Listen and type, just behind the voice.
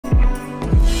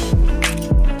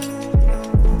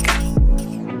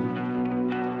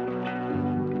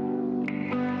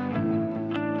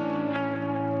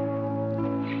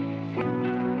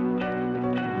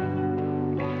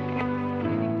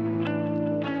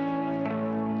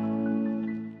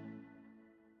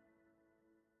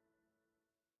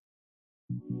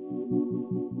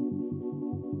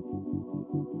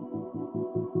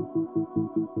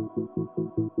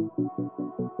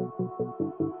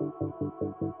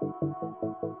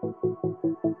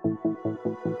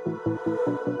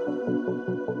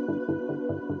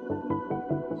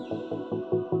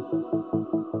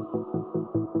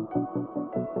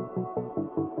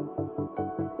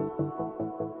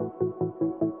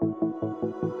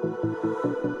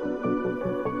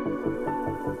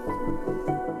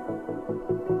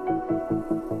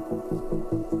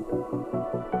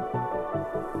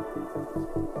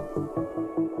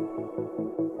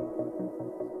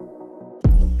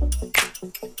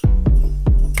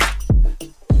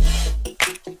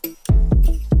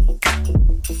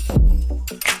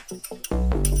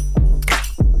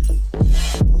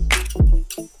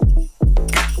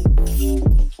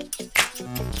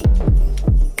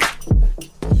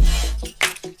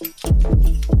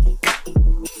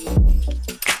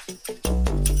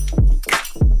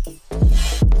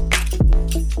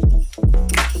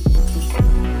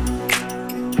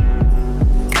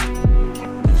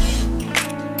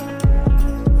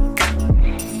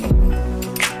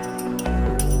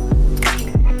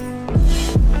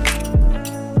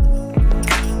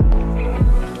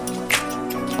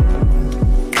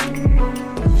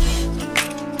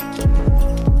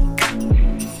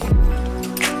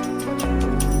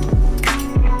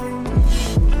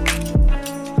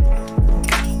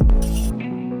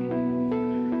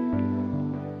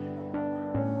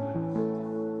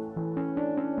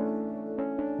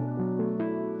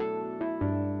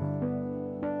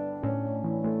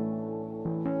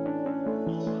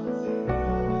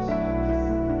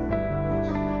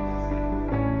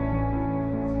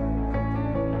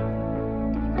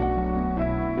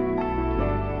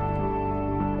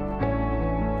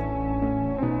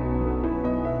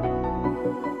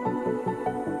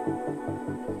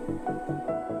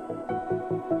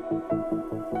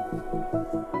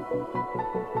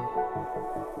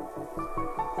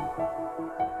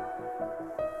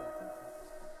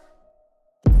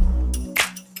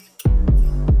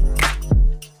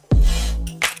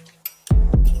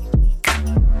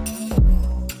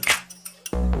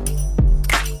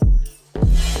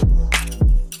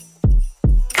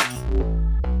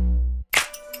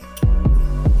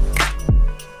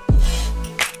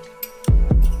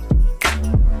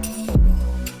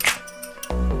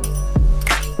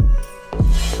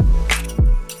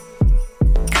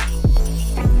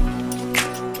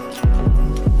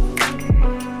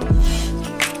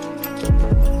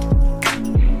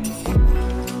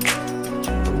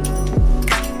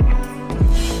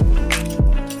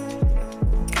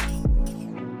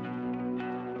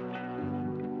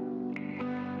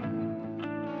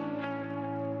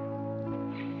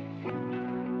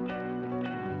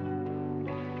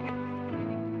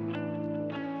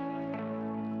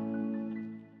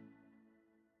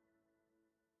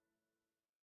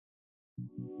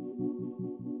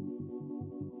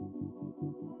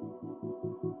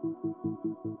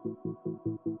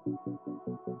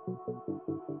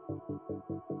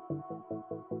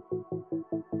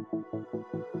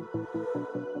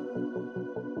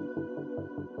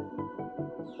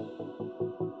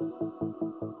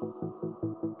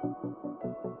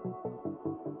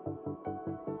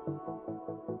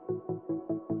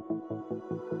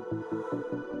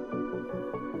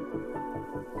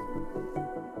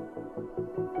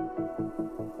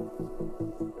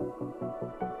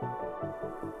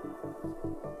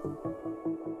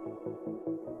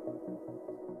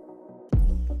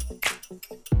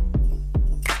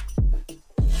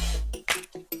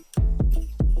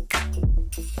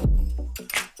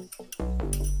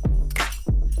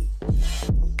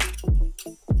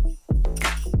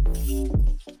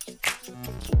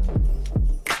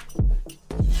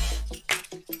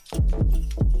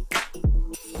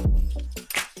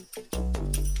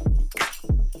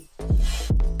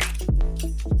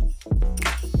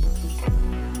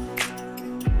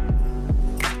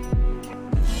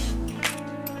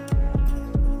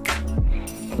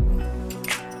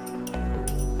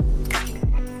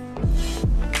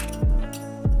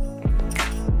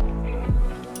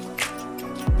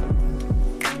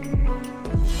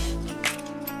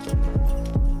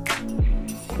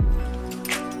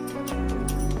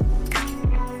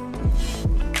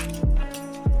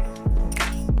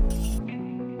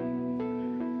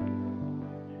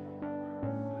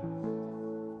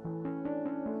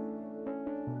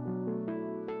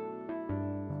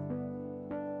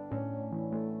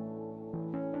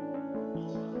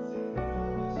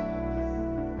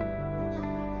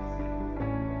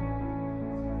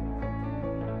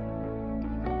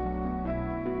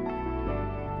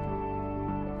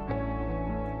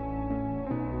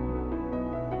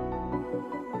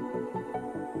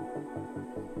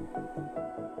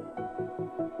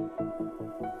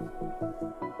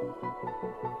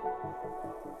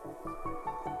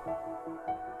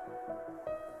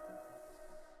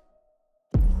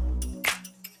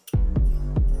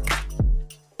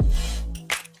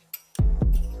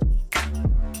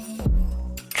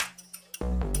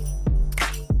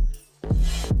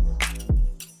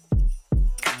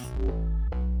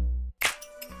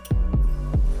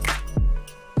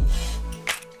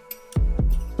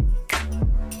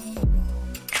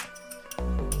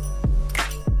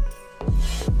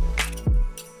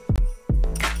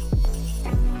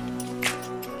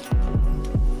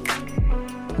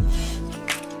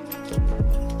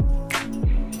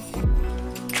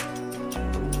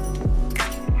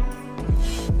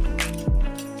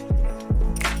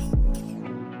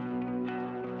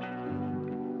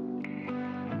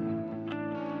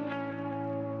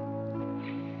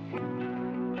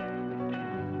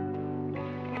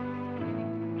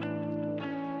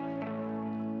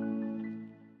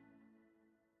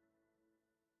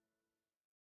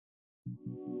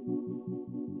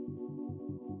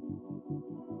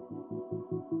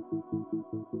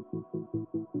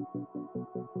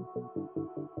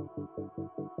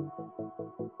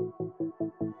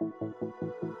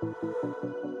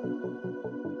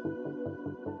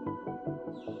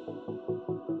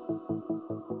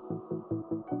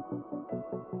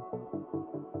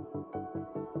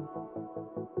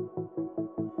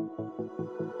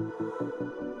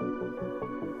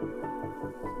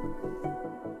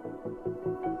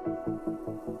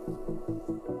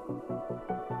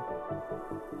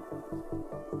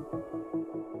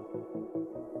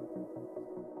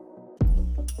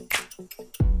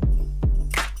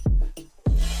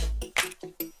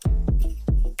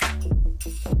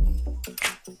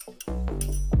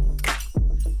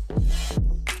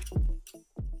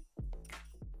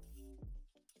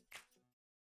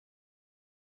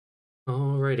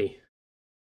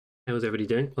How's everybody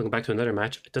doing? Welcome back to another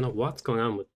match. I don't know what's going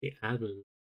on with the admin.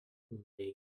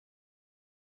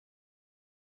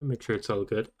 Make sure it's all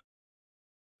good.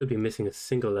 Could be missing a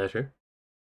single letter.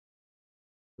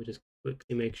 We just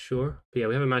quickly make sure. But yeah,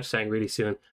 we have a match starting really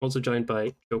soon. Also joined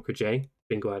by JokerJ,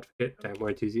 bingo advocate, War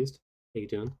enthusiast. How you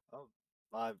doing? Oh,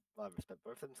 I respect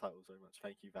both of them titles very much.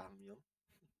 Thank you for having me on.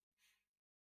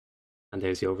 And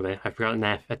there's the overlay. I forgot an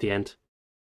F at the end.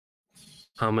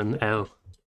 Common L.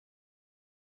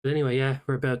 But anyway, yeah,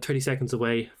 we're about 30 seconds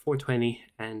away. 420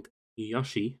 and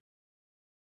Yoshi.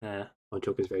 Oh,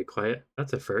 Joker's very quiet.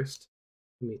 That's a first.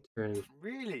 Let me turn.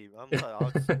 Really? I'm sorry, I'll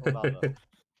just go louder.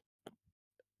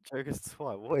 JokerJ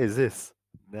twat. What is this?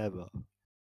 Never.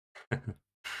 Yeah,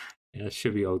 it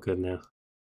should be all good now.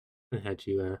 I had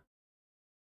you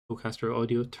Procaster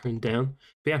audio turned down.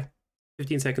 But yeah,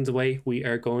 15 seconds away, we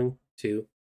are going to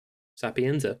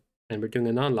Sapienza, and we're doing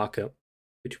a non-lockout,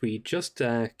 which we just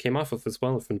came off of as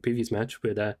well from the previous match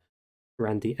with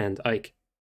Randy and Ike.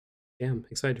 Yeah, I'm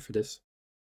excited for this.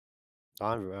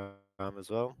 I'm as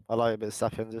well. I like a bit of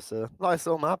Sapiens, just a nice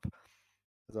little map.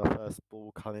 As our first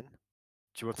ball coming. Do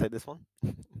you want to take this one?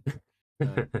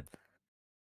 Yeah,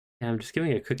 I'm just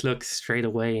giving it a quick look straight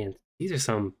away, and these are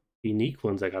some unique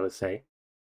ones, I gotta say.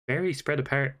 Very spread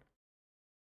apart.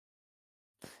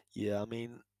 Yeah, I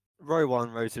mean, row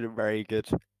 1, row 2 look very good,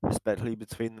 respectively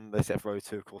between them, except row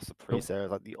 2, of course, the priest area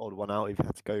is like the odd one out if you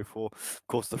had to go for. Of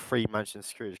course, the free mansion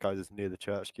security guys is near the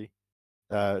church key.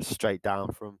 Straight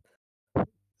down from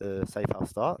the safe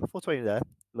house start. 420 there,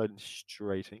 loading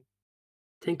straight in.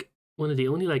 I think one of the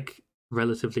only like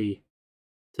relatively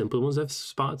simple ones I've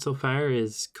spotted so far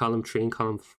is column 3 and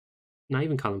not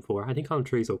even column 4. I think column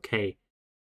 3 is okay.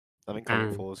 I think column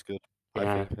And 4 is good. I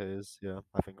yeah, think it is, yeah.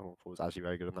 I think column 4 is actually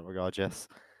very good in that regard, yes.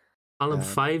 column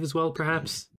 5 as well,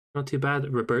 perhaps. Not too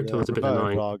bad. Roberto Yeah, was a bit Roberto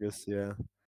annoying. Vargas, yeah.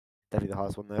 Definitely the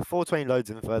highest one there. 420 loads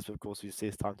in first, but of course we see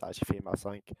it's time to actually think about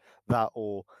something. That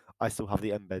or I still have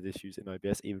the embed issues in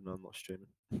OBS even though I'm not streaming.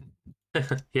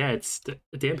 Yeah, it's the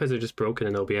embeds are just broken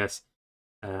in OBS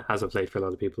as of late for a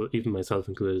lot of people, even myself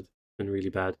included. It's been really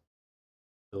bad.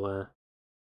 So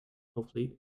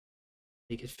hopefully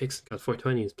they get fixed. God,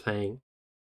 420 is playing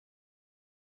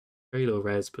very low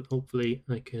res, but hopefully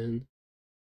I can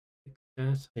fix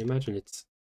that. I imagine it's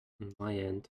on my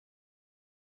end.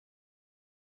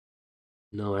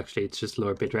 No, actually, it's just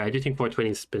lower bitrate. I do think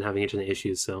 420's been having internet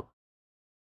issues, so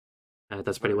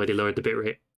that's probably why they lowered the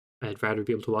bitrate. I'd rather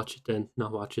be able to watch it than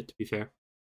not watch it, to be fair.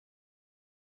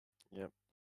 Yep.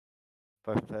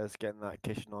 Both players getting that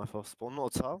kitchen knife off spawn.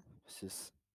 Not a tile. It's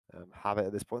just habit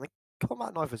at this point. The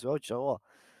combat knife as well, do you know what?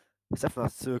 It's definitely a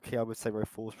Suzuki, I would say row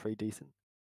 4 is pretty decent.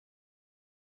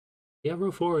 Yeah,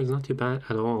 row 4 is not too bad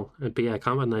at all. But yeah,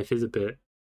 combat knife is a bit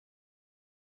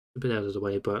out of the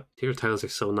way, but the other tiles are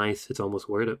so nice, it's almost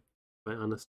worth it, to be quite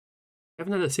honest. I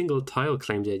haven't had a single tile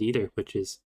claimed yet either, which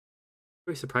is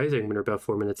very surprising when we're about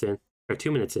 4 minutes in. Or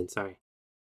 2 minutes in, sorry.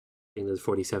 I think there's a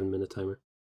 47-minute timer.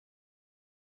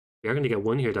 We are going to get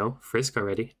one here, though. Frisk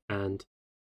already, and...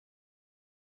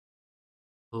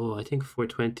 Oh, I think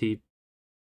 420...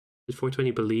 Did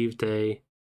 420 believe they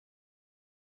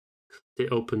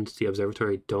opened the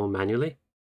observatory dome manually?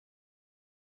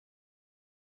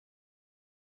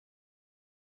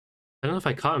 I don't know if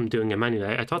I caught him doing it manually.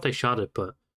 I thought they shot it,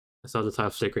 but I saw the tile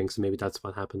flickering, so maybe that's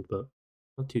what happened, but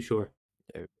not too sure.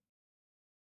 Yeah. Of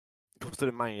course, to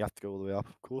the main, you have to go all the way up,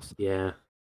 of course. Yeah.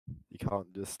 You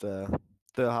can't just do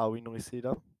it how we normally see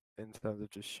that in terms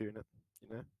of just shooting it, you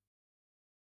know?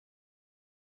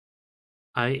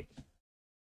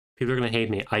 People are going to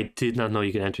hate me. I did not know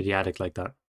you could enter the attic like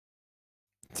that.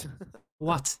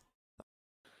 What?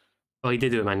 Oh, he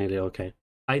did do it manually, okay.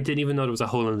 I didn't even know there was a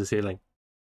hole in the ceiling.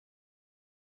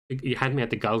 You had me at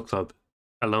the golf club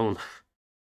alone.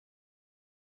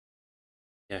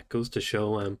 Yeah, it goes to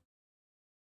show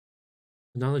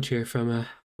knowledge here from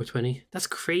 420. That's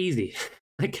crazy.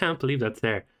 I can't believe that's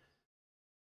there.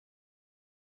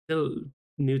 Still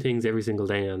new things every single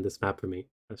day on this map for me.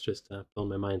 That's just blown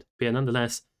my mind. But yeah,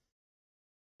 nonetheless,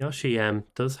 Yoshi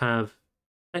does have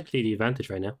technically the advantage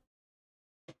right now.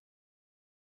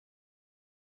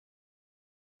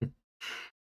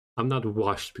 I'm not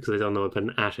washed because I don't know about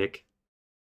an attic.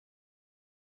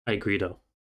 I agree though.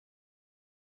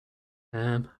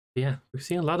 Yeah, we're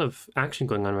seeing a lot of action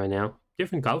going on right now.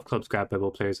 Different golf clubs grabbed by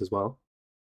both players as well.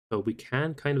 So we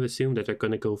can kind of assume that they're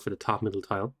going to go for the top middle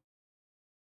tile.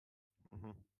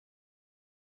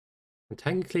 And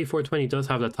technically 420 does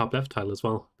have that top left tile as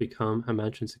well, become a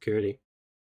mansion security.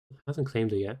 It hasn't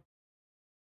claimed it yet.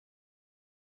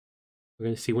 We're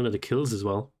going to see one of the kills as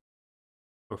well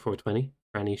for 420.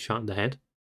 Granny shot in the head.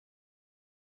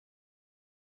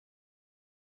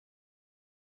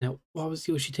 Now, what was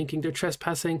Yoshi thinking? They're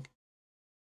trespassing.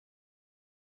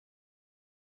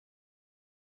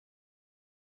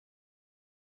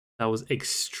 That was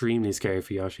extremely scary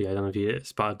for Yoshi. I don't know if you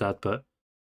spotted that, but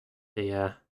they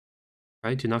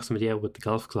tried to knock somebody out with the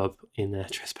golf club in a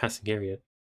trespassing area.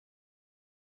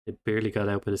 They barely got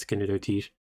out by the skin of their teeth.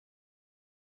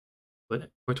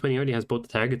 But 420 already has both the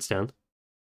targets down.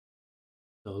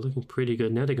 So looking pretty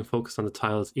good. Now they can focus on the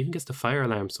tiles. Even gets the fire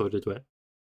alarm sorted with.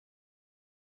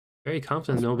 Very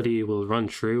confident That's great. nobody will run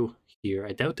through here.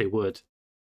 I doubt they would.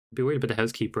 I'd be worried about the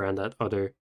housekeeper and that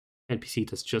other NPC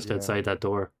that's just Yeah. outside that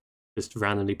door. Just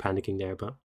randomly panicking there,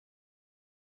 but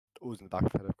Always in the back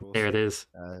of the head, of course. there it is.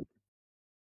 Uh,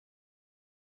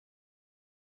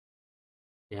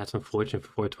 Yeah, it's unfortunate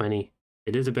for 420.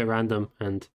 It is a bit random,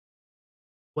 and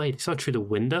wait, they saw through the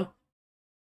window?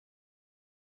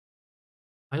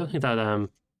 I don't think that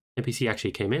NPC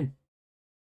actually came in.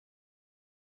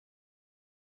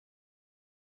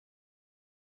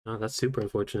 Oh, that's super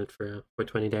unfortunate for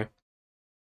 420 there.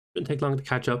 Shouldn't take long to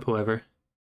catch up, however.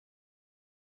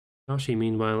 Yoshi,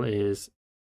 meanwhile, is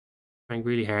trying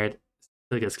really hard.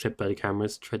 Still gets clipped by the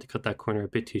cameras. Tried to cut that corner a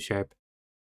bit too sharp.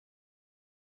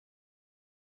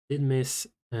 Did miss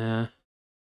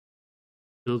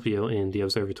Silvio in the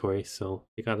observatory, so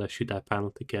they gotta shoot that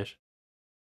panel to get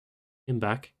him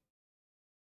back.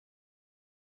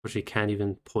 Unfortunately, can't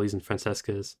even poison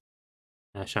Francesca's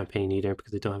champagne either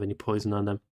because they don't have any poison on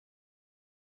them.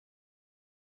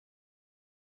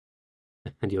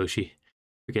 And Yoshi,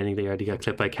 forgetting they already got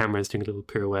clipped by cameras, doing a little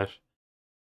pirouette.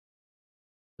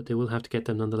 But they will have to get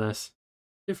them nonetheless.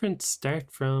 Different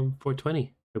start from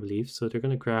 420, I believe. So they're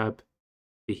going to grab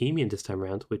Bohemian this time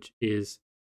around, which is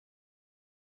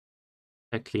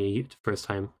actually the first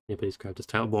time anybody's grabbed this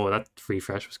title. Whoa, that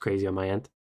refresh was crazy on my end.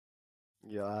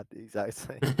 yeah,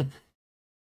 exactly.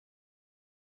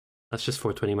 That's just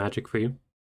 420 magic for you.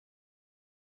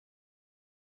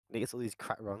 He gets all these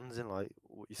crack runs in like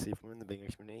what you see from him in the bingo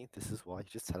community. This is why he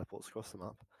just teleports across the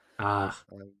map. Ah,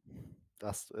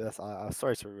 That's I'm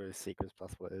sorry to ruin secrets, but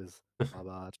that's what it is. My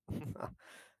bad.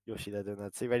 Yoshi, they're doing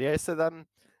that too. Radio. So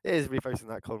it is refocusing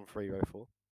that column 3 row 4.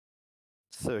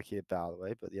 Suki a bit out of the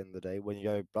way, but at the end of the day, when you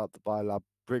go about the Biolab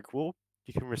brick wall,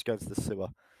 you can risk going to the sewer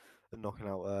and knocking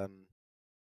out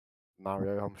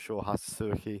Mario. I'm sure has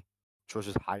Suki. I'm sure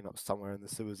just hanging up somewhere in the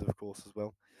sewers, of course, as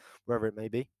well, wherever it may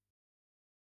be.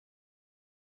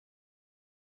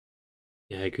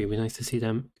 yeah, I agree. It'd be nice to see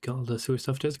them get all the sewer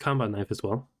stuff. There's a combat knife as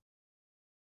well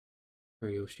for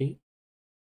Yoshi.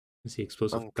 Let's see,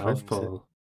 explosive golf Unclaimed it. ball.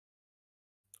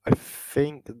 I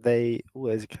think they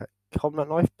there's a combat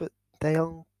knife, but they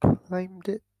unclaimed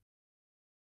it.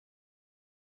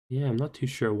 Yeah, I'm not too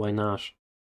sure why not.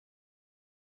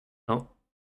 Oh,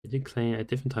 they did claim a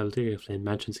different title did get claimed.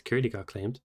 Mansion Security got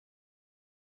claimed.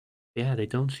 Yeah, they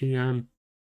don't see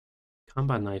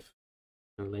combat knife,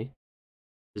 really.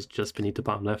 It's just beneath the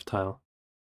bottom left tile.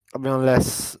 I mean,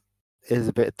 unless there's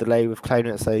a bit of delay with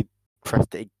claiming it, so they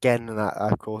pressed it again, and that,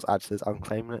 of course, actually is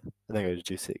unclaiming it, and then go to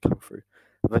juice it come through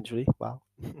eventually. Wow.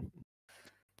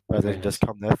 Whereas they can just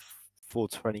come there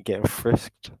 420 getting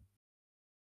frisked.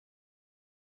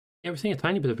 Yeah, we're seeing a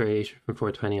tiny bit of variation from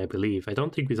 420, I believe. I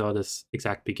don't think we saw this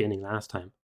exact beginning last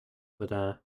time, but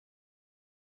I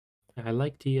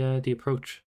like the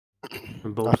approach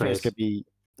from I both think players. it's gonna be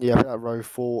that row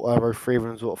 4, row 3 of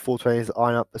them is what 420 is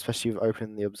iron up, especially with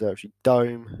opening the observatory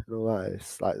dome and all that.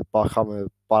 It's like the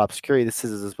Biolab security, the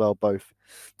scissors as well, both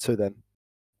to them.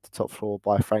 The top floor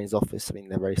by Franny's office. I mean,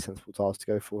 they're very sensible tiles to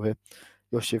go for here.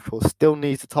 Yoshi, of course, still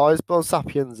needs the ties, but on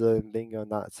Sapiens and Bingo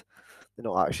and that, they're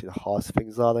not actually the hardest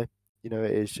things, are they? You know,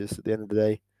 it is just at the end of the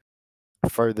day,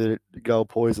 throw the girl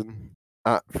poison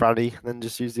at Franny and then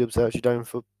just use the observatory dome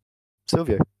for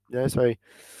Silvio. Yeah, it's very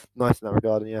nice in that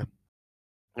regard. And yeah,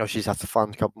 Yoshi's had to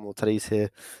find a couple more teddies here.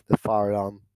 The fire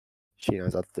alarm, she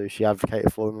knows how to do. She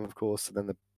advocated for them, of course, and then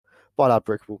the Biolab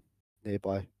brick wall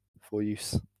nearby for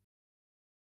use.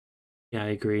 Yeah, I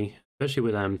agree. Especially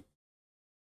with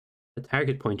the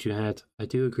target point you had. I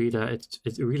do agree that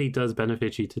it really does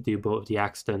benefit you to do both of the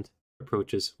accident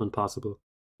approaches when possible,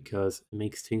 because it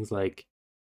makes things like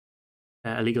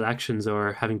illegal actions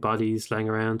or having bodies lying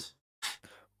around.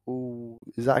 Ooh,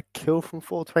 is that a kill from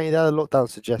 420 there? The lockdown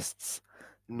suggests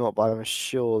not, but I'm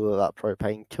sure that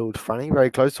propane killed Franny.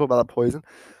 Very close. Talk about that poison.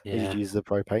 He just Yeah, uses the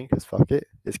propane because fuck it.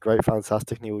 It's great,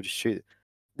 fantastic, and he will just shoot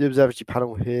the observatory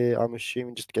panel here. I'm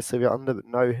assuming just to get Sylvia under, but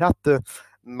no, he'd have to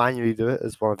manually do it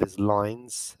as one of his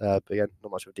lines. But again,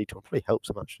 not much of a detail. Probably helps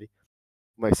him actually.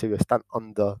 Make Sylvia stand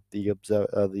under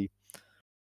the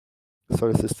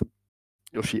solar system.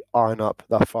 Yoshi iron up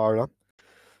that fire alarm.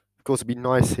 Of course, it'd be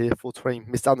nice here.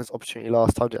 420 missed out on this opportunity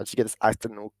last time to actually get this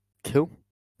accidental kill.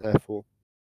 Therefore,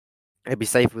 it'd be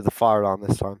safer with the fire alarm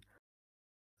this time.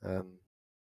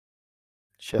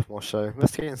 Chef Mosho.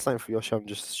 Investigating something for Yoshi.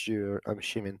 I'm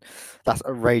assuming that's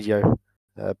a radio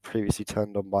previously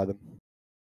turned on by them.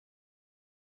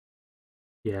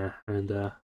 Yeah, and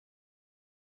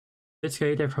bit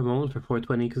scary there for a moment for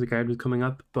 420 because the guard was coming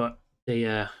up, but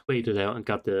they waited out and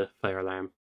got the fire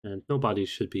alarm, and no bodies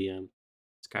should be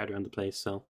scarred around the place.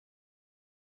 So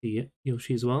the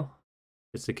Yoshi as well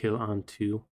gets the kill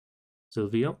onto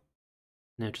Silvio.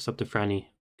 Now just up to Franny.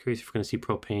 Curious if we're going to see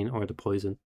propane or the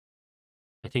poison.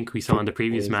 I think we saw in the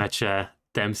previous match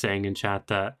them saying in chat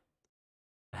that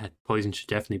poison should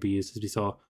definitely be used, as we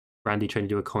saw Randy trying to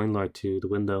do a coin lord to the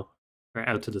window or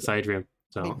out to the side room.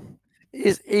 So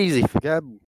it's easy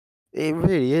forgettable. It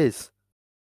really is.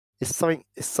 It's something.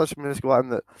 It's such a minuscule item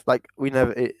that, like, we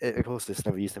never. Of course, it's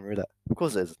never used in roulette. Of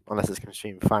course, it is, unless it's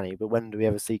consume Franny. But when do we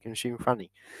ever see consume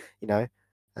Franny? You know,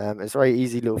 it's a very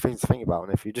easy little thing to think about.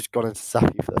 And if you've just gone into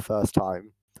Sappy for the first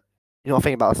time, you're not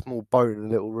thinking about a small bone in a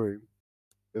little room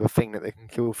with a thing that they can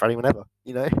kill Franny whenever.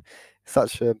 You know, it's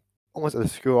such a almost a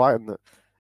school item that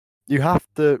you have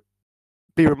to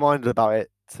be reminded about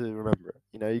it to remember it.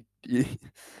 You know,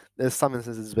 there's some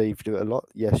instances where you do it a lot.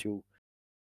 Yes, you'll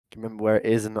remember where it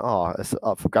is, and it's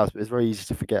up for grabs. But it's very easy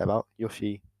to forget about.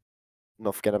 Yoshi,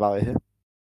 not forget about it here.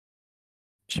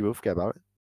 She will forget about it.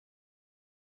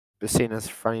 But seeing as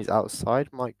Franny's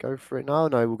outside, might go for it now.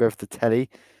 No, we'll go for the telly.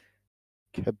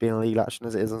 Could be an illegal action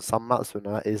as it is on some maps, but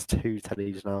no, it is 2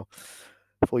 tellies now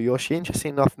for Yoshi.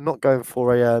 Interesting enough, not going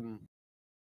for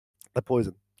a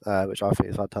poison, which I think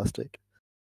is fantastic.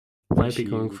 Might be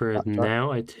going for it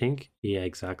now, I think. Yeah,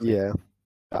 exactly. Yeah,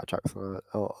 backtracks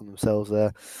on themselves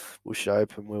there. We'll show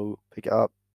up and we'll pick it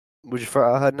up. Would you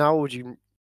throw it at her now, or would you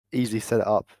easily set it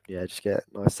up? Yeah, just get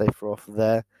a nice safer off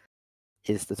there.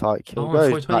 Here's the tight kill. Oh, and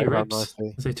Goes 420 back around rips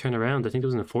nicely. as they turn around. I think it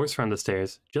was an enforcer on the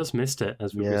stairs. Just missed it,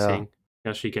 as we were seeing.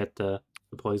 Actually get the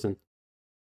poison.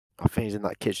 I think he's in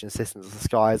that kitchen assistant of the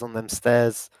skies on them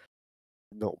stairs.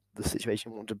 Not the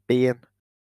situation we want to be in.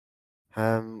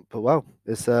 But well,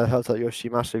 it's helped out Yoshi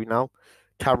massively now.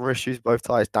 Camera issues, both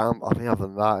ties down. But I think other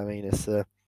than that, I mean, it's a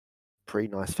pretty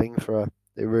nice thing for her.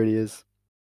 It really is.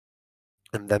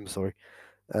 And them, sorry.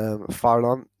 Fire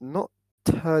alarm not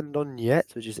turned on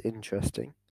yet, which is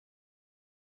interesting.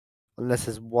 Unless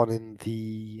there's one in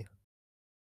the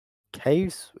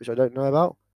caves, which I don't know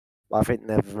about. But I think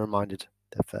they've reminded.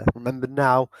 They've remembered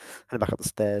now. And back up the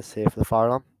stairs here for the fire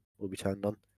alarm. Will be turned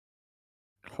on.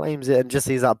 Claims it and just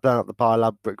sees that burn up the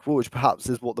biolab brick wall, which perhaps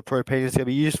is what the propane is going to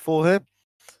be used for here.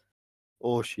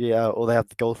 Or or they have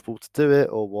the golf ball to do it,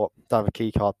 or what? Don't have a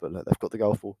key card, but look, they've got the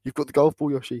golf ball. You've got the golf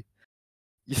ball, Yoshi.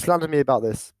 You slandered me about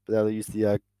this, but they'll use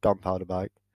the gunpowder bag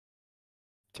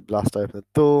to blast open the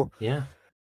door. Yeah.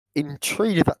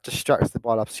 Intrigued if that distracts the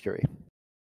biolab security,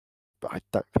 but I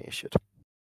don't think it should.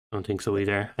 I don't think so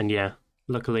either. And yeah,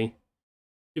 luckily,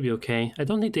 should be okay. I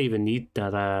don't think they even need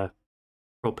that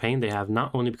propane they have,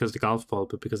 not only because of the golf ball,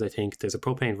 but because I think there's a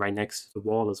propane right next to the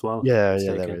wall as well. Yeah,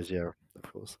 there is, yeah,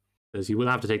 of course. Because you will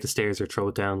have to take the stairs or throw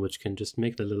it down, which can just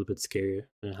make it a little bit scarier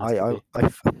than it has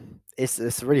to be.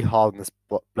 It's really hard in this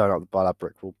blowing up the biolab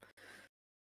brick wall.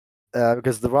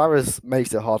 Because the virus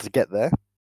makes it hard to get there,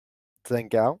 to then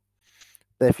get out.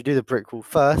 Then if you do the brick wall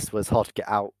first, well, it's hard to get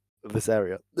out of this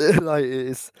area. Like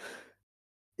it's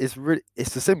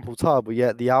a simple tile, but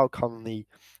yet the outcome, the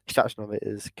extraction of it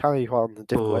is carry on the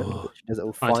different way. Which does it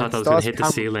all fine. I thought that was going to hit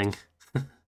the ceiling.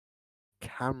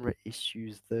 Camera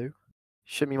issues though.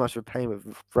 Shouldn't be much of a pain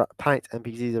with panicked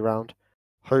NPCs around.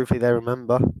 Hopefully they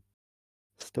remember.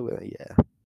 Still, yeah.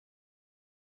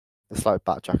 It's like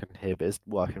backtracking here, but it's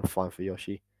working fine for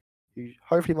Yoshi. Who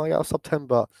hopefully might get out sub 10,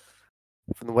 but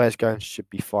from the way it's going, should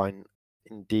be fine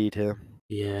indeed here.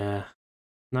 Yeah.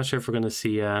 Not sure if we're going to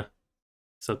see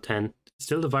sub 10.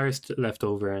 Still the virus left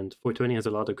over, and 420 has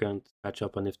a lot of ground to catch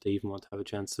up on if they even want to have a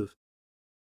chance of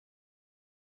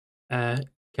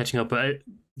catching up. But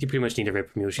you pretty much need a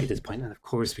rip from Yoshi at this point, and of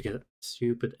course we get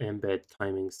stupid embed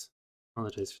timings.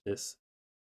 Apologize for this.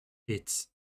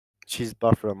 She's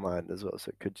buffer on mine as well, so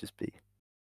it could just be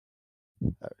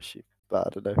shoot, but I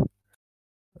don't know.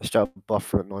 I start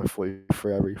buffer at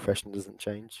 9:43. I refresh and doesn't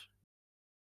change.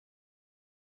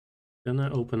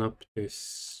 Gonna open up their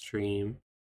stream.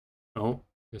 Oh,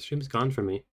 the stream's gone for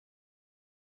me.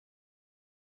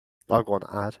 I've got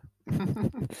an ad.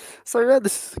 So yeah,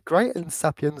 this is great, and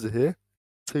Sapiens are here.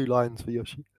 2 lines for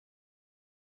Yoshi.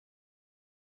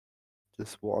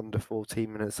 Just under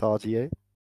 14 minutes RDA.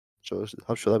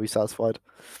 I'm sure they'll be satisfied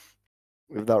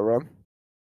with that run.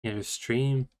 Yeah, their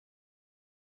stream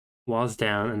was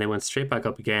down and they went straight back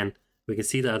up again. We can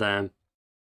see that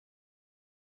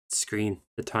screen,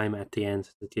 the time at the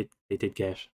end that they did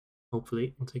get.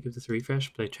 Hopefully, once I give this a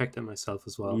refresh, but I checked it myself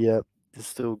as well. Yeah, it's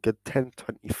still good.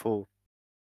 10:24.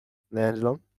 They ended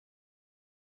on.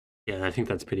 Yeah, I think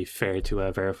that's pretty fair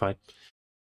to verify.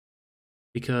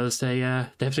 Because they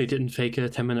definitely didn't fake a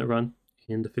 10-minute run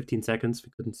in the 15 seconds.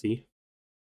 We couldn't see.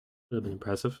 Would have been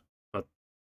impressive. But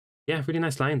yeah, really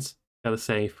nice lines, gotta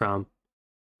say, from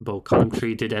both. Column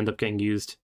 3 did end up getting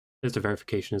used. There's the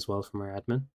verification as well from our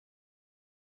admin.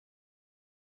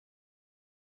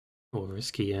 Oh,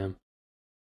 risky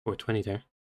 420 there.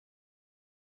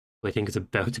 Who I think is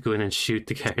about to go in and shoot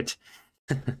the card.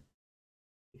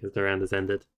 Because the round has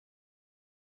ended.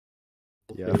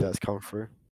 Yeah, that's come through.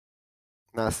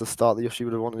 That's the start that Yoshi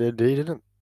would have wanted to do, didn't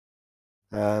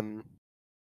it?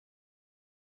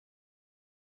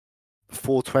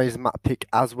 420's map pick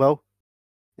as well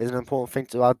is an important thing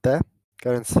to add there.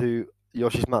 Going to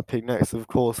Yoshi's map pick next, of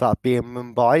course, that being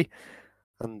Mumbai.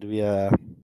 And we, no,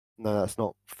 that's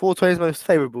not 420's most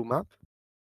favourable map.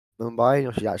 Mumbai.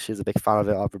 Yoshi actually is a big fan of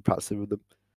it. I've been practicing with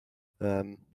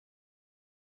them.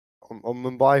 On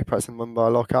Mumbai, practicing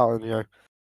Mumbai lockout, and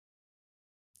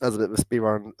as a bit of a speed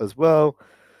run as well.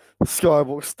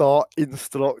 Skywalk start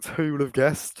insta locked. Who would have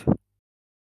guessed?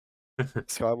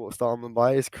 Skywalk start on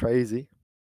Mumbai is crazy.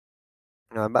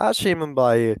 But actually,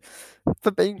 Mumbai for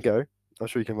bingo, I'm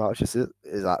sure you can vouch this,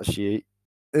 is actually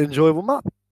an enjoyable map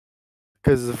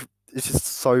because it's just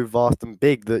so vast and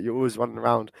big that you're always running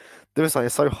around doing something.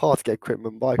 It's so hard to get a quick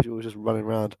Mumbai because you're always just running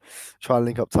around, trying to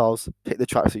link up tiles, pick the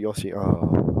tracks of Yoshi.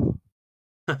 Oh,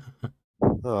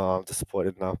 I'm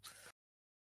disappointed now.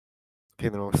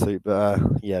 Picking the wrong suit, but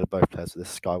yeah, both players with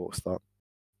this Skywalk start.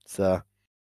 It's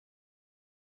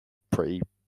pretty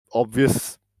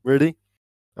obvious, really.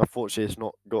 Unfortunately, it's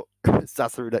not got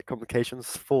Sasa roulette complications,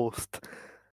 forced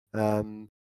boat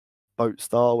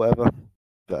star, whatever.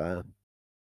 But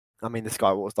I mean, the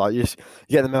Skywalk star, you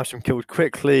get the Maelstrom killed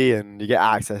quickly, and you get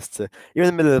access to. You're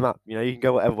in the middle of the map. You can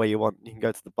go whatever way you want. You can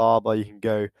go to the barber. You can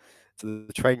go to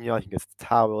the train yard. You can go to the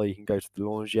tower. You can go to the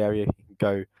launch area. You can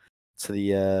go to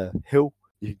the hill.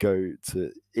 You can go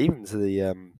to even to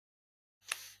the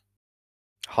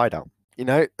hideout. You've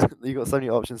got so many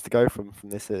options to go from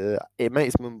this. It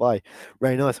makes Mumbai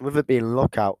very nice, and with it being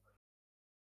lockout,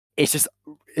 it's just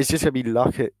gonna be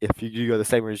luck if you go the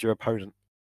same way as your opponent.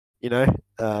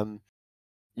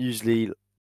 Usually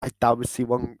I doubt we'd see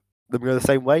them go the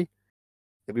same way.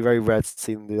 It'd be very rare to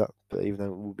see them do that, but even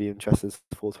though it will be interesting for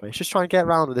 420. It's just trying to get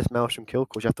around with this Maelstrom kill. Of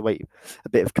course, you have to wait a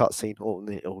bit of cutscene or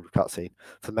cutscene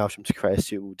for Maelstrom to create a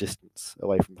suitable distance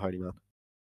away from Holy Man.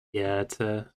 Yeah, it's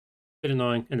a bit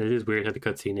annoying, and it is weird how the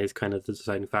cutscene is kind of the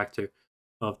deciding factor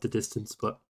of the distance,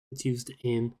 but it's used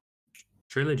in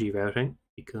trilogy routing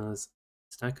because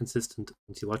it's that consistent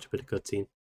once you watch a bit of cutscene.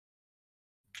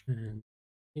 And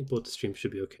I think both the streams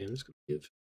should be okay. I'm just going to give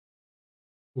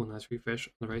one last refresh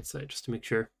on the right side just to make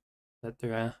sure that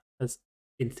they're as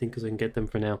in sync as I can get them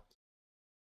for now.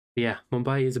 But yeah,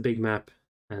 Mumbai is a big map,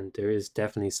 and there is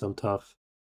definitely some tough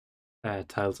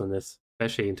tiles on this,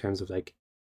 especially in terms of like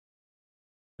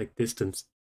distance.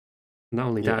 Not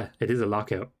only that, it is a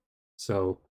lockout.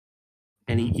 So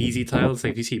any easy tiles,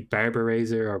 like if you see Barber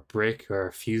Razor or Brick or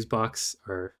Fuse Box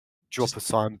or drop a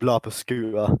sign, blow up a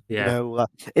scooter. Yeah.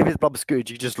 If it's blow up a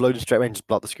scooter, you just load it straight away and just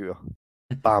blow up the scooter.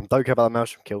 Bam, don't care about the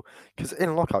Maelstrom kill. Because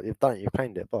in lockout, you've done it, you've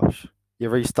claimed it, bosh. You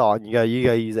restart and you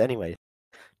go use it anyway.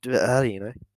 Do it early,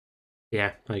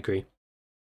 Yeah, I agree.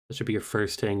 That should be your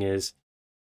first thing is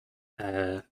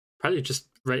probably just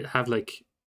have like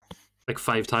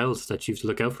 5 tiles that you have to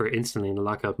look out for instantly in the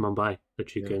lockout Mumbai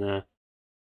that you can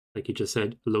like you just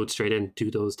said, load straight in, do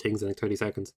those things in like 30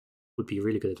 seconds would be a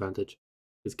really good advantage.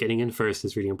 Because getting in first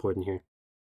is really important here.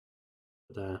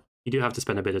 But you do have to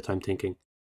spend a bit of time thinking.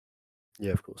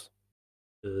 Yeah, of course.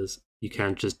 Because you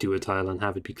can't just do a tile and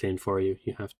have it be claimed for you.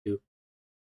 You have to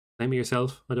claim it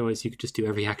yourself. Otherwise, you could just do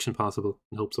every action possible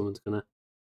and hope someone's going to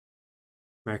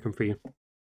mark them for you. I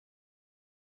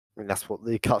mean, that's what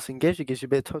the cutscene gives you. It gives you a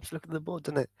bit of time to look at the board,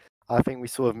 doesn't it? I think we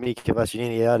saw of Mika versus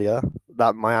Unini earlier.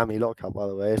 That Miami lockout, by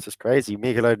the way, it's just crazy.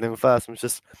 Mika loading in first and was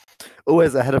just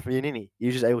always ahead of Unini. He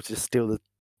was just able to just steal the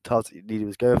tiles that he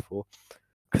was going for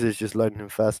because he's just loading him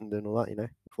first and doing all that,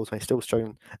 420 still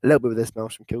struggling a little bit with this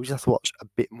Maelstrom kill. You just have to watch a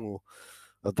bit more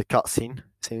of the cutscene. It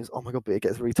seems, oh my god, but it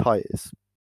gets really tight.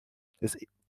 The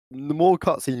more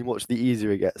cutscene you watch, the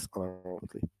easier it gets,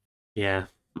 ironically. Yeah,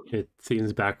 it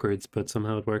seems backwards, but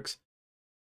somehow it works.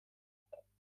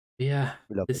 Yeah,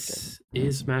 this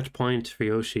is match point for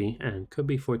Yoshi, and could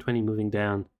be 420 moving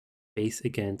down, face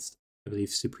against, I believe,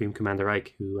 Supreme Commander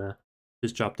Ike, who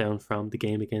just dropped down from the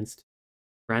game against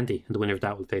Randy, and the winner of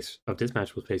that will face of this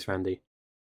match will face Randy.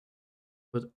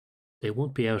 But they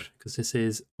won't be out because this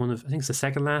is one of, I think it's the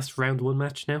second last round one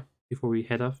match now before we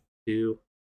head off to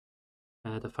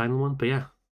the final one. But yeah,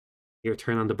 your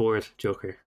turn on the board,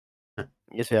 Joker.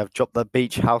 Yes, we have dropped the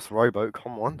Beach House Rowboat.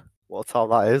 Come on, what a tile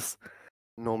that is.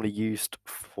 Normally used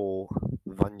for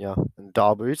Vanya and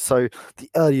Darbu. So the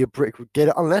earlier brick would get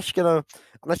it, unless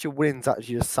you're willing to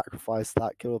actually just sacrifice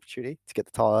that kill opportunity to get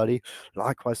the tile early.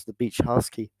 Likewise, the Beach House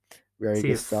key. Very See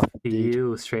good a stuff indeed.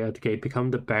 few straight out the gate.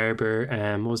 Become the barber.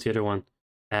 What was the other one?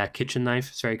 Kitchen knife.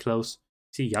 It's very close.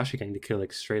 See Yoshi getting the kill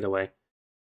like straight away.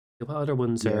 What other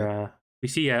ones Yeah. are? We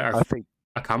see I think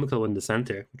a comical one in the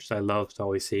center, which I love to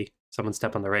always see. Someone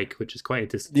step on the rake, which is quite a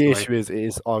distance the away. issue is it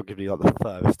is arguably like the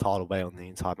furthest tile away on the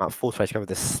entire map. Fourth space cover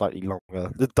this slightly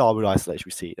longer. The Darwood isolation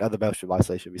we see, the Belstrip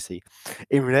isolation we see.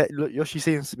 Look, Yoshi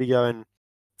seems to be going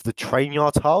for the train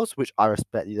yard tiles, which I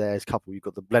respect. There's a couple. You've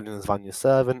got the Blending as Vanya's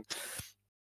Servant.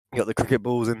 You got the cricket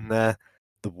balls in there,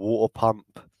 the water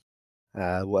pump.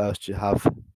 What else do you have?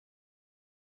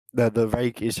 The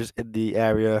rake is just in the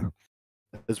area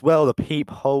as well. The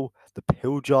peephole, the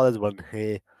pill jar. There's one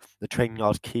here. The train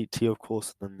yard key, of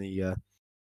course, and then the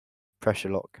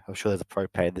pressure lock. I'm sure there's a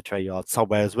propane in the train yard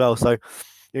somewhere as well. So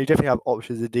you definitely have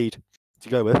options indeed to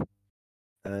go with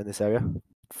in this area.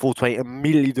 420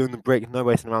 immediately doing the brick, no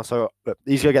wasting around. So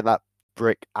he's gonna get that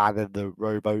brick and then the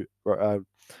rowboat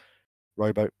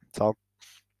tile.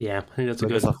 Yeah, I think that's a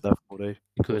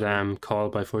good call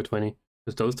by 420,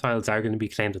 because those tiles are going to be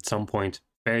claimed at some point,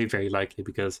 very very likely,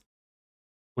 because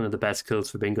one of the best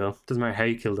kills for bingo, doesn't matter how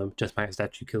you kill them, just matters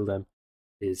that you kill them,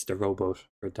 is the rowboat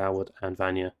for Dawood and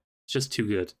Vanya. It's just too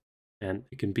good, and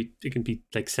it can be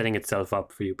like setting itself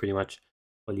up for you pretty much,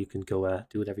 while you can go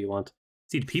do whatever you want.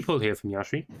 See the people here from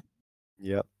Yoshi.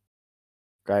 Yep.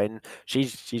 Great. And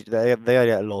they only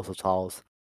get lots of tiles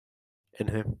in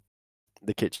here.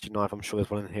 The kitchen knife, I'm sure there's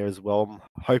one in here as well. I'm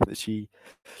hoping that she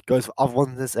goes for other ones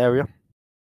in this area.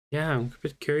 Yeah, I'm a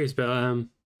bit curious about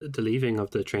the leaving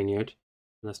of the train yard.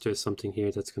 Unless there's something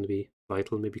here that's going to be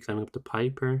vital, maybe climbing up the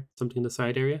pipe or something in the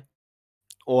side area.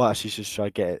 Or actually just try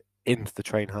to get it into the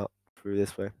train hut through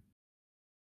this way.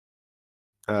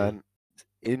 Yeah.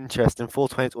 Interesting.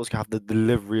 420 also have the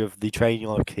delivery of the train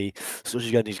yard key. So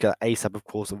she's going to need to get ASAP, of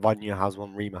course. Vanya has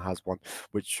one, Rima has one,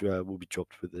 which will be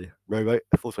dropped with the rowboat.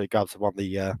 420 grabs one of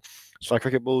the strike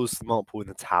cricket balls, the multiple in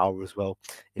the tower as well,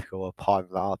 if you want to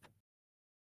partner that up.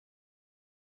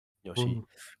 Yoshi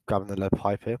grabbing the lead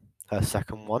pipe here. Her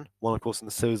second one. One, of course, in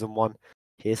the Susan one.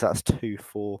 Here, so that's 2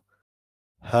 for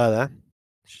her there.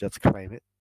 She has to claim it.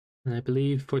 And I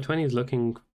believe 420 is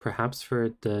looking perhaps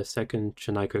for the second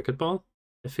Chennai cricket ball.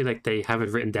 I feel like they have it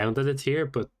written down that it's here,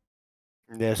 but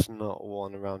there's not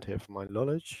one around here from my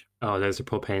knowledge. Oh, there's a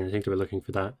propane. I think they were looking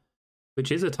for that.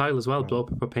 Which is a tile as well. Blow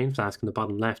up a propane flask in the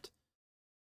bottom left.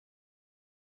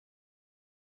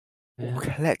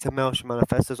 Collect a Maelstrom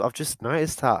Manifestos. I've just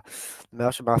noticed that.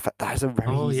 Maelstrom Manifesto, that is a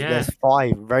very easy. Yeah. There's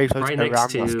 5, very close right to next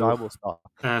Ramla to Skyward Star.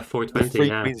 420, the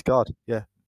 3 Queen's Guard, yeah.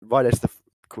 Right next to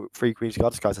the 3 Queen's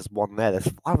Guard skies, there's one there. There's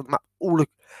 5 of them, all look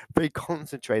very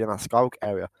concentrated in that Skywalk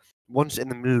area. One's in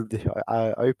the middle of the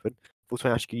open.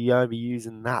 420 actually be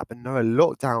using that, but no, a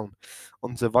lockdown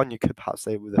onto Vanya could perhaps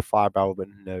say with a fire barrel, but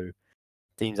no.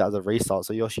 Deems that as a restart.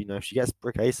 So Yoshi, if she gets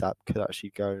brick ASAP, could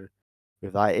actually go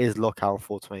with that. It is lockout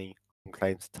 420 on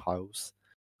claims tiles.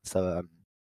 So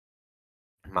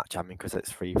match jamming because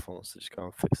it's free for us to just go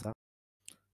and fix that.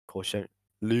 Of course, you don't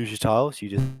lose your tiles. You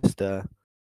just get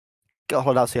a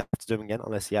hold out, so you have to do them again,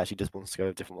 unless he actually just wants to go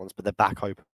with different ones. But they're back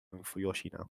open for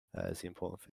Yoshi now. Is the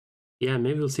important thing. Yeah,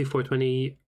 maybe we'll see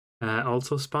 420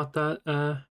 also spot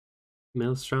that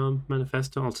Maelstrom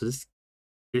Manifesto. Also, this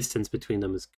distance between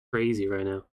them is crazy right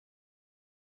now.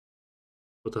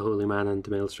 With the Holy Man and the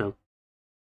Maelstrom.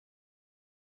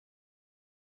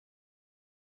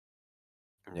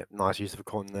 Yep, nice use of a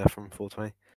coin there from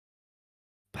 420.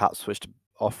 Perhaps switched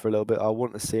off for a little bit. I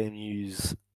want to see him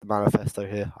use the Manifesto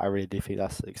here. I really do think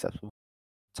that's an acceptable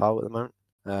tile at the moment.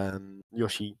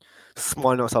 Yoshi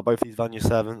smiling outside both these Vanya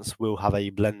servants will have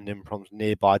a blending prompt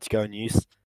nearby to go and use.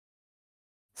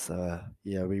 So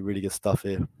yeah, really good stuff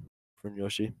here from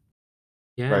Yoshi.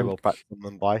 Yeah, very well practiced on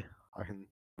them by. I can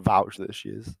vouch that she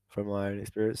is from my own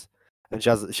experience, and she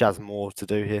has more to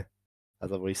do here.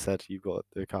 As I've already said, you've got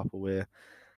the couple here,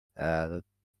 the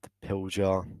pill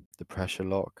jar, the pressure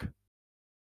lock.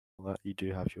 You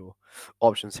do have your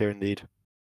options here indeed.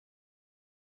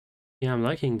 Yeah, I'm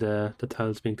liking the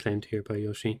tiles being claimed here by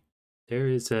Yoshi. There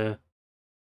is a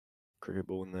cricket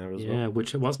ball in there as well. Yeah,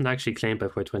 which wasn't actually claimed by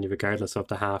 420 regardless of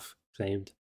the half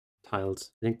claimed.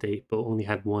 tiles. I think they both only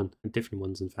had one, and different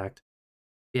ones, in fact.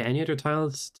 Yeah, any other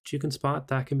tiles that you can spot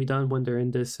that can be done when they're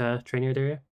in this train yard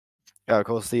area? Yeah, of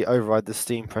course, the override the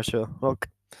steam pressure hook,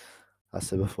 as I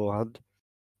said beforehand.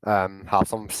 Have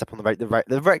someone step on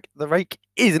the rake. The rake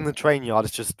is in the train yard.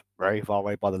 It's just very far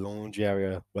away by the laundry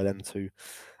area where them two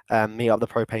meet up the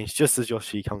propanes just as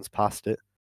Yoshi comes past it.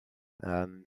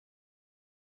 In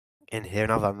here,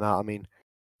 and other than that, I mean,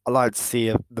 I like to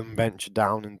see them venture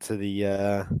down into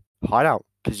the hideout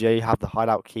because yeah, you have the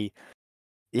hideout key,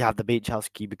 you have the beach house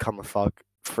key, become a thug.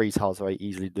 3 tiles are very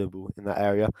easily doable in that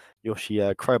area. Yoshi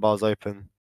crowbars open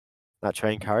that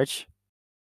train carriage,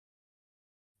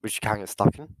 which you can get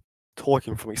stuck in.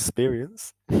 Talking from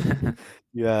experience, you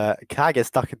can get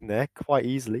stuck in there quite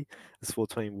easily. As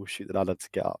 420 will shoot the ladder to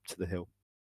get up to the hill.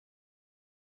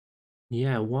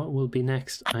 Yeah, what will be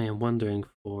next? I am wondering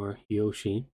for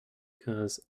Yoshi,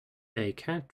 because they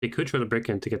can't. They could throw the brick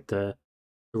in to get the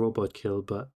robot kill,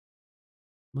 but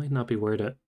might not be worth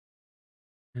it.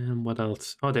 And what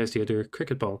else? Oh, there's the other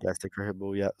cricket ball. That's the cricket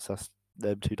ball, yeah. So that's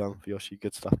them two done for Yoshi.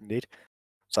 Good stuff indeed.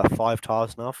 So 5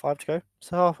 tiles now, 5 to go.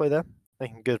 So halfway there.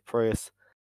 Making good progress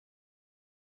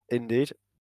indeed.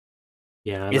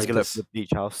 Yeah, I He's like gonna look for this. the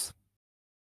beach house.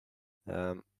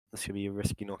 This could be a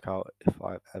risky knockout if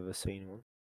I've ever seen one.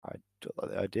 I don't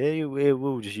like the idea.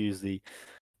 We'll just use the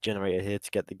generator here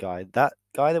to get the guy. That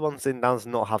guy, the one sitting down, does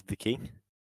not have the key.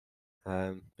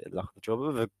 Bit of luck of the job.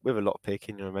 With a lockpick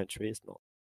in your inventory, it's not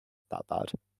that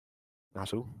bad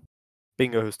at all.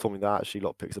 Bingo has taught me that actually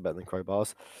lockpicks are better than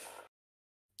crowbars.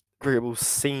 Cricket ball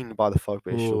seen by the fog,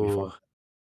 but it should be fine. Oh,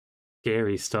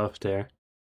 scary stuff there.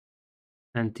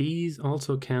 And these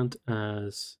also count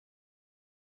as.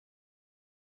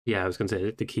 Yeah, I was gonna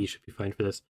say the key should be fine for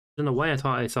this. I don't know why I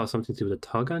thought I saw something to do with a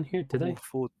tug on here. Did I?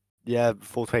 Yeah,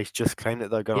 420's just claimed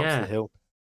it though, going up to the Yeah, hill.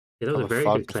 yeah, that was I'm a a very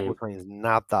thug. good claim. 420 has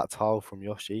nabbed that tile from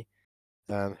Yoshi.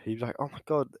 He's like, oh my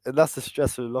god, and that's the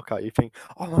stress of the lockout. You think,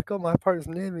 oh my god, my opponent's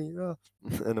near me,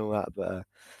 and all that. But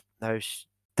no,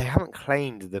 they haven't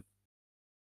claimed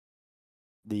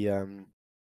the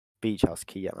beach house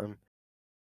key yet.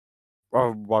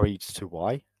 I'm worried to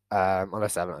why.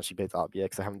 Unless I haven't actually picked it up yet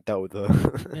because I haven't dealt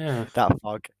with Yeah, that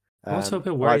bug. I'm also a bit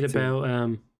I like worried to.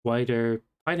 about why they're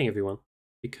fighting everyone,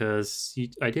 because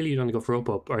ideally you'd want to go for rope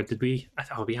up. Or did we? I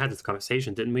thought we had this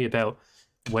conversation, didn't we, about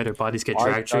whether bodies get I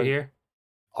dragged through don't. here?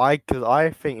 Because I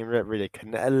think in really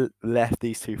could left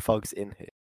these two thugs in here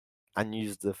and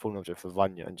used the fallen object for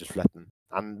Vanya and just left them.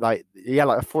 And like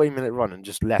like a 40-minute run and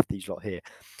just left these lot here.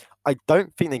 I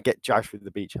don't think they get dragged through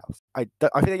the beach house. I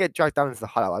think they get dragged down into the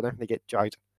hideout. I don't think they get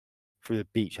dragged through the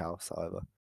beach house either.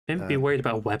 Maybe be worried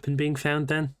about a weapon being found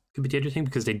then. Could be the other thing,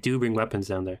 because they do bring weapons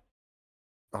down there.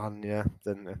 And yeah,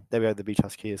 then there we go. The beach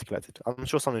house key is collected. I'm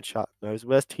sure someone in chat knows.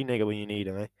 Where's T-Nigger when you need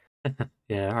him, eh?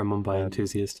 Yeah, our Mumbai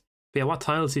enthusiast. But yeah, what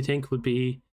tiles do you think would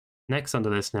be next on the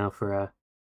list now for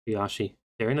Yoshi?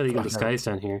 They're in a legal disguise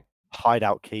down here.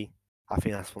 Hideout key. I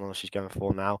think that's one she's going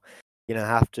for now. You don't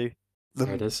have to.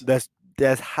 There it is.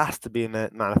 There has to be a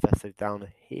manifesto down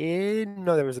here.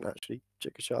 No, there isn't actually.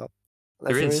 Check it sharp.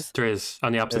 There is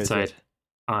on the opposite side.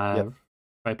 Right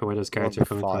by where those guards are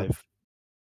coming from.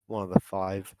 One of the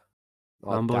 5.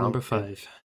 Lambo number 5.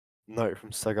 Note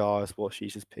from Cigar is what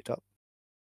she's just picked up.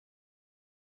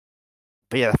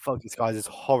 But yeah, the fuck disguise is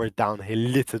horrid down here,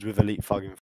 littered with elite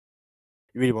thugging.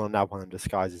 You really want to nab one of them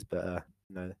disguises, but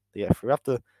no, they get through.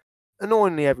 After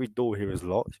annoyingly, every door here is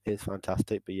locked. It's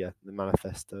fantastic, but yeah, the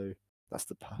manifesto. That's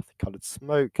the path. The coloured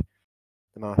smoke.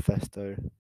 The manifesto.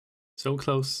 So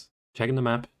close. Checking the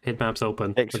map. Hitmap's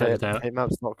open. Without a doubt.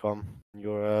 Hitmaps.com.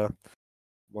 Your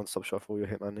one-stop shop for all your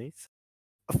Hitman needs.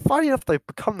 Funny enough, though,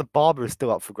 Become the Barber is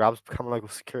still up for grabs. Become local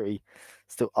security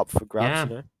still up for grabs. Yeah,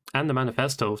 you know? And the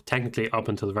manifesto technically up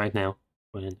until right now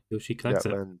when Yoshi collects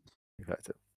it. When you collect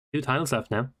it. 2 tiles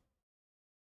left now.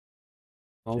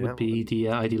 All would be the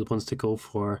ideal ones to go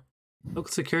for.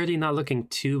 Local security not looking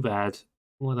too bad.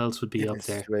 What else would be up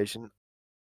there? Situation.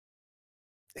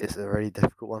 It's a really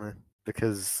difficult one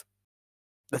because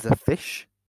there's a fish.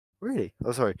 Really?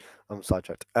 Oh, sorry, I'm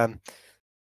sidetracked.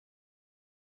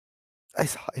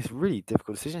 It's a really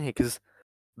difficult decision here because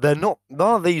none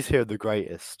of these here are the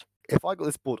greatest. If I got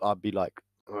this board, I'd be like,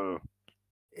 ugh.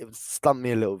 It would stump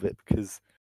me a little bit because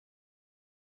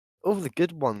all the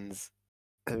good ones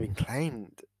have been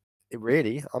claimed.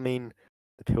 I mean,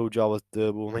 the pill jar was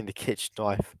doable. I mean, the kitchen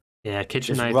knife. Yeah,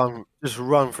 kitchen knife. Just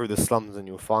run through the slums and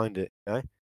you'll find it. You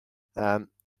know.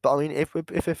 But I mean, if we're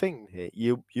thinking here,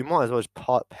 you might as well just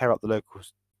pair up the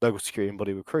local security and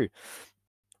body with crew.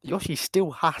 Yoshi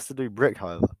still has to do brick,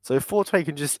 however. So if 420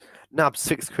 can just nab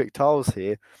 6 quick tiles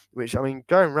here, which I mean,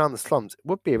 going around the slums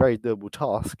would be a very doable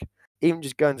task. Even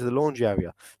just going to the laundry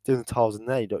area, doing the tiles in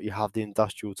there, you have the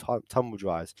industrial tumble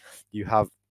dryers. You have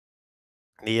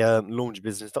the laundry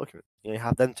business document. You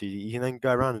have them too. You can then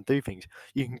go around and do things.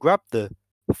 You can grab the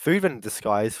food vendor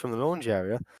disguise from the laundry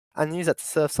area and use that to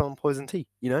serve someone poison tea.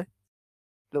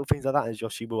 Little things like that as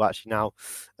Yoshi will actually now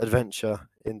adventure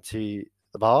into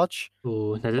the barge.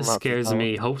 Oh, now this From out to the scares tower.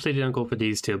 me. Hopefully they don't go for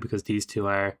these two, because these two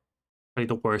are probably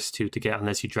the worst two to get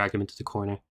unless you drag them into the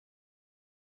corner.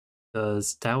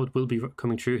 Because Dowd will be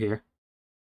coming through here.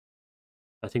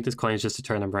 I think this coin is just to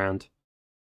turn them around.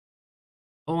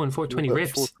 Oh, and 420 Look,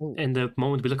 rips 14. in the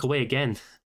moment we look away again.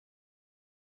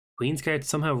 Queen's guard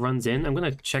somehow runs in. I'm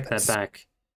going to check that back.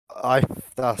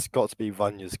 That's got to be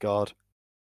Vanya's guard.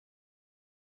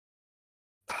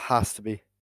 Has to be.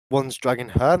 One's dragging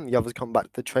her, and the other's come back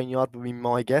to the train yard, would be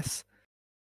my guess.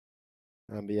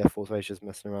 But yeah, Fortunacious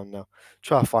messing around now.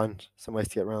 Try to find some ways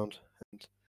to get around. And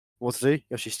what to do?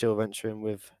 Yoshi's still venturing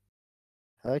with.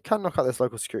 Can knock out this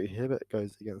local security here, but it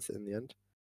goes against it in the end.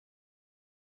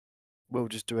 We'll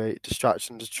just do a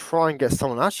distraction to try and get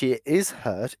someone. Actually, it is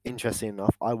heard. Interesting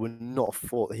enough, I would not have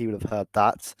thought that he would have heard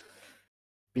that.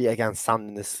 But yet again, sound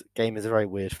in this game is a very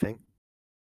weird thing.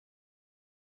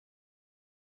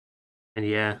 And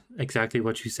yeah, exactly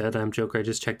what you said, Joker. I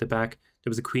just checked it back.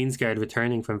 There was a Queen's Guard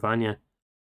returning from Vanya,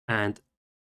 and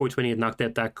 420 had knocked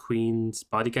out that Queen's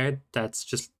bodyguard that's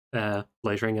just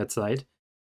loitering outside.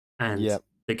 And Yep.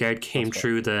 the guard came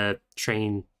through the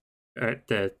train, or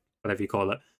the whatever you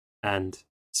call it, and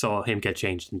saw him get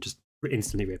changed and just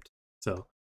instantly ripped. So,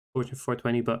 fortunate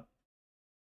 420, but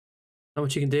not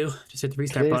much you can do. Just hit the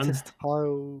restart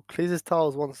button. Clears his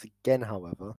tiles once again,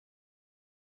 however.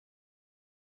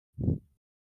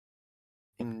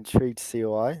 Intrigued to see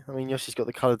why. I mean, Yoshi's got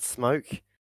the coloured smoke.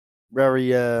 Very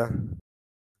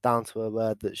down to her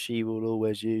word that she will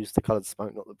always use the coloured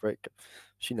smoke, not the brick.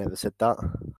 She never said that.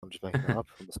 I'm just making that up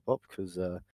on the spot because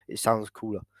it sounds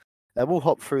cooler. We'll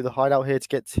hop through the hideout here to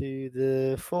get to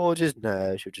the forges.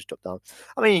 No, she'll just drop down.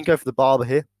 I mean, you can go for the barber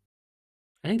here.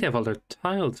 I think they have all their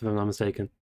tiles, if I'm not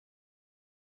mistaken.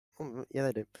 Yeah,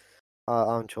 they do.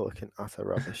 I'm talking utter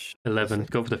rubbish. 11.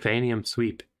 Go for the Fanium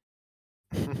sweep.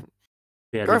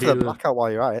 Yeah, go for the blackout while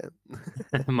you're at it.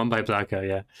 Mumbai blackout,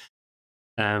 yeah.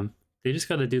 They just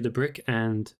got to do the brick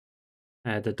and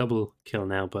the double kill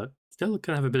now, but still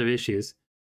gonna have a bit of issues.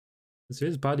 Because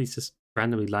his body's just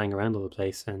randomly lying around all the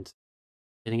place, and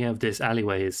getting out of this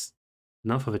alleyway is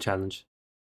enough of a challenge.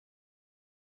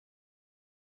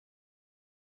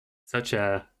 Such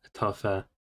a tough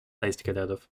place to get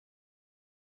out of.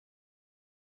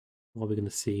 What are we gonna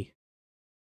see?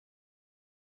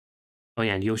 Oh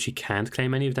yeah, and Yoshi can't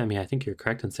claim any of them. Yeah, I think you're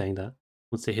correct in saying that.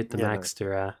 Once they hit the max,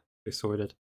 they're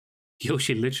sorted.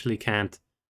 Yoshi literally can't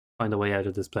find a way out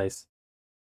of this place.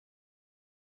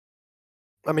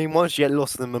 I mean, once you get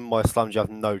lost in the Mumbai slums, you have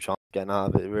no chance of getting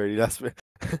out of it, really.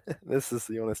 This is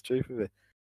the honest truth of it.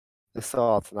 They're so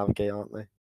hard to navigate, aren't they?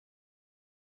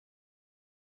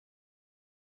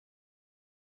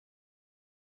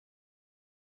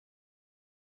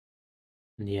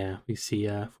 And yeah, we see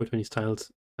 420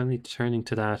 tiles finally turning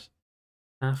to that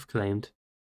half claimed.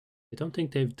 I don't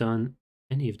think they've done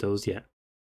any of those yet.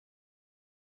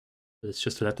 But it's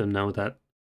just to let them know that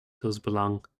those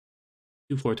belong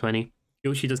to 420.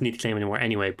 Yoshi doesn't need to claim anymore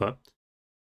anyway, but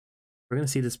we're going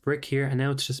to see this brick here, and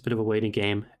now it's just a bit of a waiting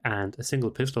game and a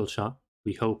single pistol shot,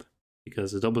 we hope,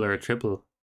 because a double or a triple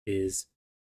is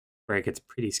where it gets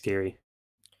pretty scary.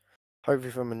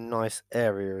 Hopefully from a nice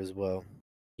area as well.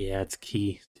 Yeah, it's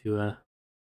key to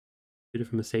shoot it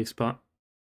from a safe spot.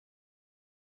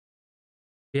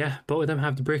 Yeah, both of them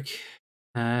have the brick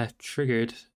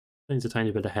triggered. It's a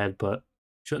tiny bit ahead, but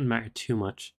shouldn't matter too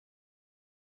much.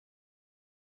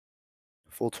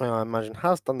 420, I imagine,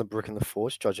 has done the brick in the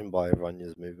forge, judging by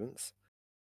Ranya's movements.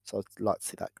 So I'd like to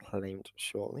see that claimed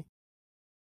shortly.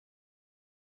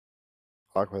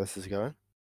 I like where this is going.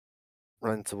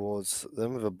 Running towards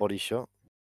them with a body shot.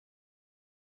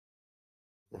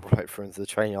 Right through into the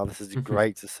train yard. This is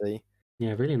great to see.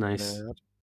 Yeah, really nice.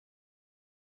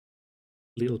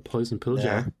 Little poison pill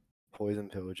jar. Poison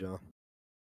pill jar.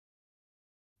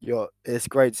 It's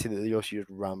great to see that Yoshi just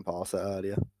ran past it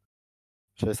earlier.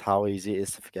 Shows how easy it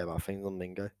is to forget about things on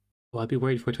Bingo. Well, I'd be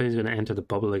worried 420 is going to enter the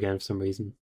bubble again for some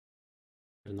reason.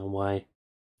 I don't know why.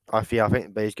 I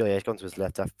think, but he's gone to his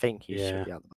left. I think he should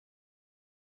be out.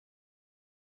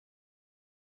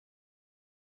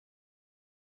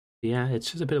 Yeah, it's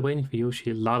just a bit of waiting for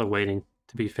Yoshi. A lot of waiting,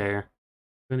 to be fair.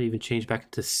 I'm going to even change back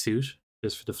into suit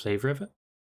just for the flavour of it.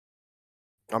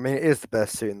 I mean, it is the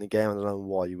best suit in the game. I don't know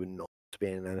why you would not be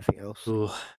in anything else. Ooh.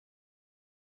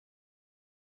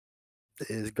 It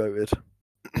is goated.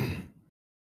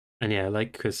 And yeah,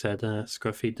 like Chris said,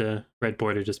 Scruffy, the red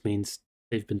border just means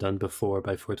they've been done before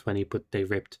by 420, but they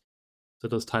ripped. So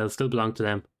those tiles still belong to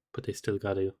them, but they still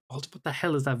got to. Vault, what the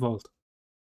hell is that vault?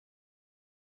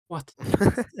 What?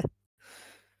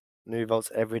 New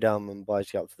vaults every down and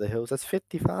buys you up to the hills. There's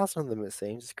 50,000 of them, it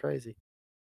seems. It's crazy.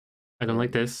 I don't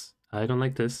like this. I don't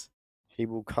like this. He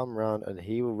will come round and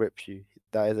he will rip you.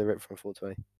 That is a rip from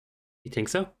 420. You think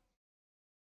so?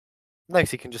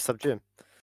 Next, he can just sub gym.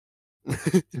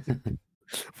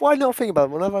 Why not think about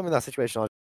it? Whenever I'm in that situation, I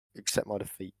accept my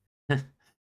defeat. But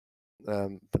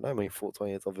no, I mean,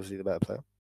 420 is obviously the better player.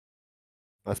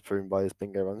 As proven by his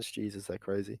bingo runs. Jesus, they're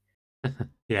crazy.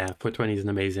 Yeah, 420 is an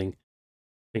amazing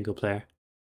bingo player.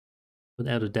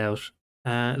 Without a doubt.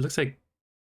 It looks like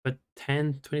about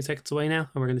 10, 20 seconds away now,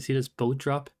 and we're going to see this boat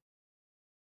drop.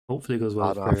 Hopefully it goes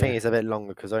well for... I think it's a bit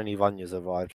longer because only Vanya's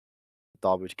arrived.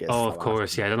 Darbridge gets Oh, of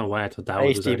course. Yeah, I don't know why I thought that one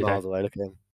was 80 already miles there. away, look at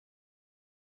him.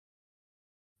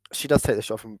 She does take the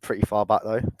shot from pretty far back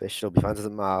though. But she'll be fine,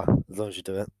 doesn't matter as long as you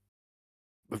do it.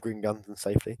 With green guns and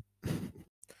safely.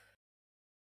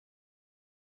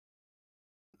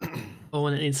 Oh,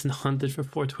 and an instant hunted for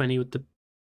 420 with the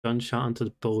gunshot onto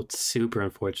the boat. Super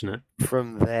unfortunate.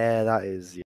 From there, that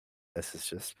is... Yeah, this is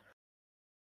just...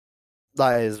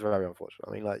 That is very unfortunate.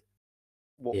 I mean, like,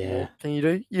 what more can you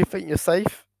do? You think you're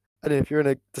safe? And if you're in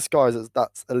a disguise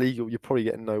that's illegal, you're probably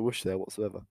getting no wish there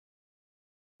whatsoever.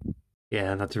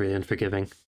 Yeah, that's really unforgiving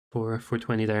for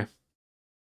 420 there.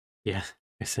 Yeah,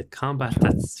 I said combat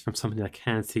that's from somebody that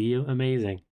can't see you.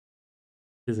 Amazing.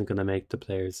 Isn't going to make the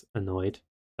players annoyed.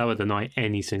 That would annoy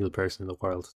any single person in the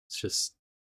world. It's just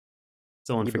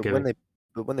so unforgiving. Yeah,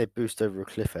 but when they boost over a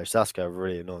cliff edge, that's going to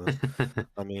really annoy them.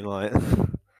 I mean, like...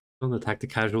 Don't attack the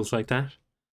casuals like that.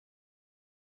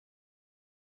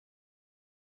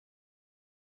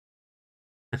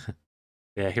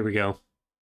 Yeah, here we go.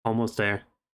 Almost there.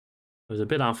 I was a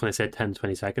bit off when I said 10,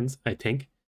 20 seconds, I think.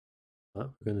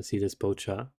 But we're going to see this boat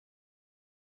shot.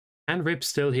 And Rip's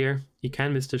still here. He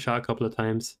can miss the shot a couple of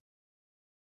times.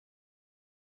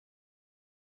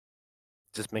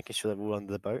 Just making sure they're all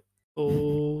under the boat.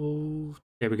 Oh,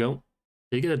 there we go.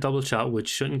 They get a double shot, which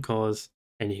shouldn't cause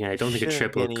anything. I don't think a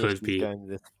triple could be going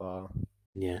this far.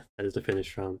 Yeah, that is the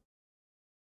finish from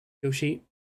Yoshi.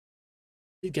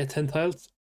 Did get 10 tiles.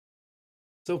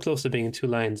 So close to being in 2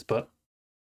 lines, but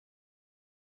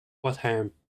what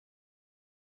harm?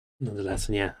 Nonetheless,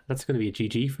 and yeah, that's going to be a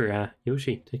GG for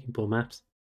Yoshi, taking both maps.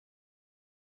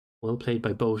 Well played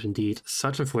by both, indeed.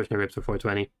 Such unfortunate rips for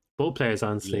 420. Both players,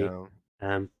 honestly,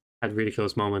 had really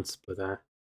close moments, but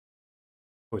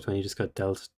 420 just got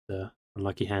dealt the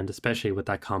unlucky hand, especially with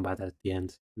that combat at the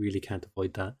end. You really can't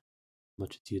avoid that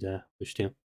much as you'd wish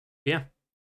to. Yeah.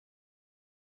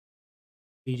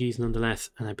 GG's nonetheless,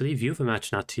 and I believe you have a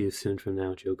match not too soon from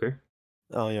now, Joker.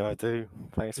 Oh yeah, I do.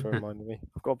 Thanks for reminding me.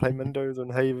 I've got to play Mendoza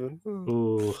and Haven.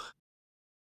 Oh.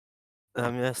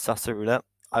 Yeah, Sasa Roulette.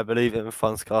 I believe in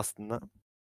funds cast and that.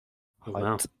 Oh,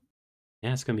 wow.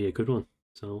 Yeah, it's going to be a good one.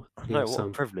 So, no, what a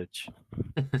privilege.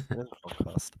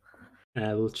 Podcast.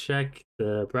 We'll check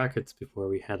the brackets before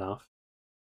we head off.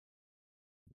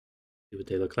 See what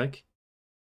they look like.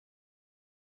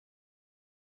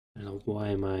 I don't know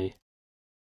why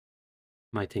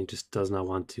my thing just does not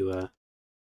want to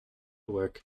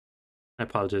work. I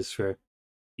apologize for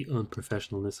the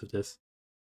unprofessionalness of this.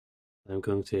 I'm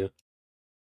going to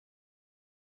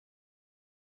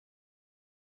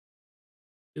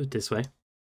do it this way,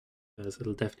 because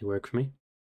it'll definitely work for me.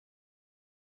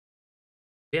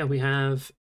 Yeah, we have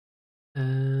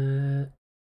oh,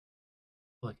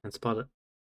 I can't spot it.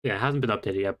 Yeah, it hasn't been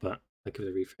updated yet, but I'll give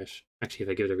it a refresh. Actually, if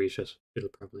I give it a refresh, it'll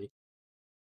probably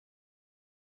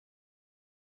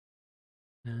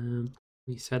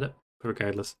reset it. But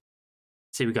regardless,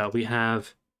 see, we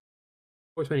have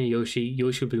 420 Yoshi.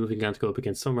 Yoshi will be moving down to go up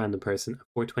against some random person.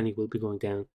 420 will be going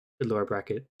down the lower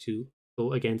bracket to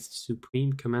go against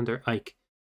Supreme Commander Ike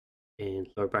in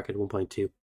lower bracket 1.2.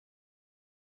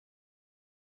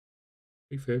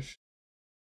 Refresh.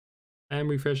 I'm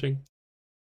refreshing.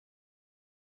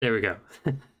 There we go.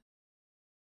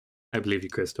 I believe you,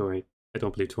 Chris. Don't worry. I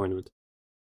don't believe tournament.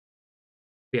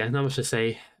 But yeah, not much to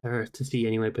say or to see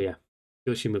anyway. But yeah,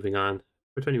 Yoshi moving on.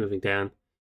 420 moving down.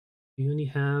 We only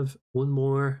have one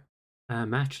more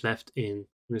match left in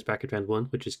winners bracket round 1,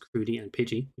 which is Crudy and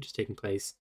Pidgey, which is taking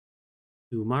place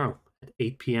tomorrow at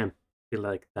 8 p.m. I feel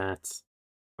like that's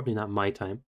probably not my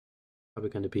time. Probably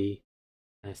going to be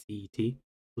CET.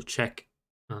 We'll check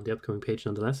on the upcoming page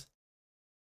nonetheless.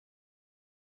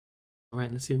 All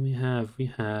right, let's see what we have. We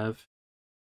have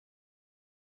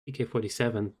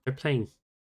PK47. They're playing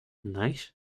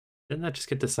Knight. Didn't that just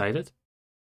get decided?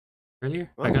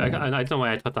 earlier? What? I don't know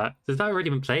why I thought that. Has that already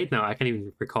been played now? I can't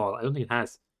even recall. I don't think it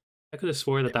has. I could have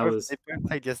swore that that was. They both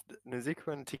played just Nezuko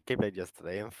and TK played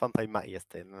yesterday, and Fun played Matt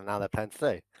yesterday, and now they're playing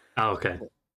today. Oh, okay.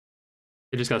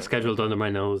 It just got Yeah, scheduled under my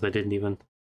nose. I didn't even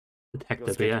we detect got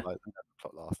it, but yeah. scheduled like 11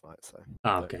 o'clock last night, so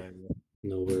Oh, don't okay. know.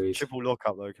 No worries. Triple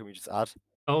lockup though, can we just add?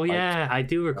 Oh, Like, yeah. I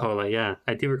do recall it. Yeah.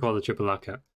 I do recall the triple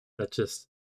lockout. That just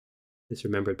is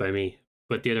remembered by me.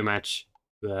 But the other match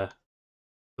uh,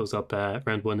 goes up.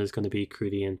 Round one is going to be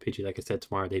Crudy and Pidgey, like I said,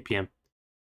 tomorrow at 8 p.m.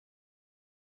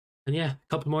 And yeah, a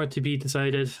couple more to be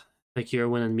decided, like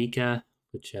Yerwin and Mika,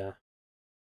 which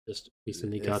just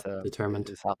recently got determined.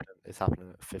 it's happening. It's happening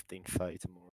at 15:30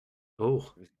 tomorrow.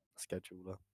 Oh,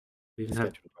 Schedule. we even have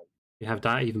Schedule. we have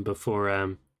that even before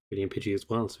Crudy and Pidgey as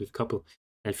well. So we have a couple,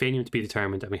 and Fanium to be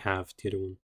determined, and we have the other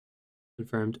one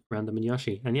confirmed, Random and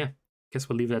Yoshi. And yeah, guess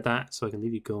we'll leave it at that, so I can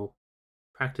leave you go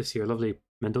practice your lovely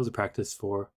Mendoza practice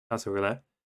for Paso Roulette,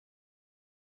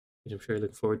 which I'm sure you're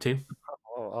looking forward to.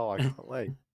 Oh, I can't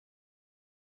wait.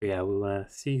 Yeah, we'll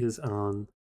see who's on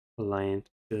the line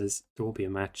because there won't be a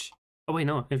match. Oh wait,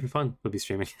 no, if you're fun, we'll be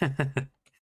streaming.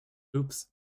 Oops.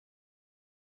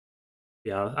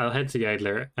 Yeah, I'll head to the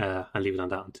Idler and leave it on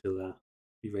that until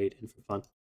we raid in for fun.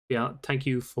 Yeah, thank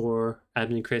you for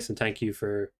admin Chris, and thank you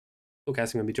for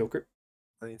focusing on me, Joker.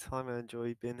 Anytime, I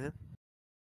enjoy being here.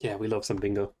 Yeah, we love some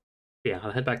bingo. Yeah,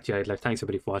 I'll head back to the Idler. Thanks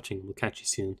everybody for watching. We'll catch you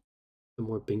soon. Some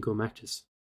more bingo matches.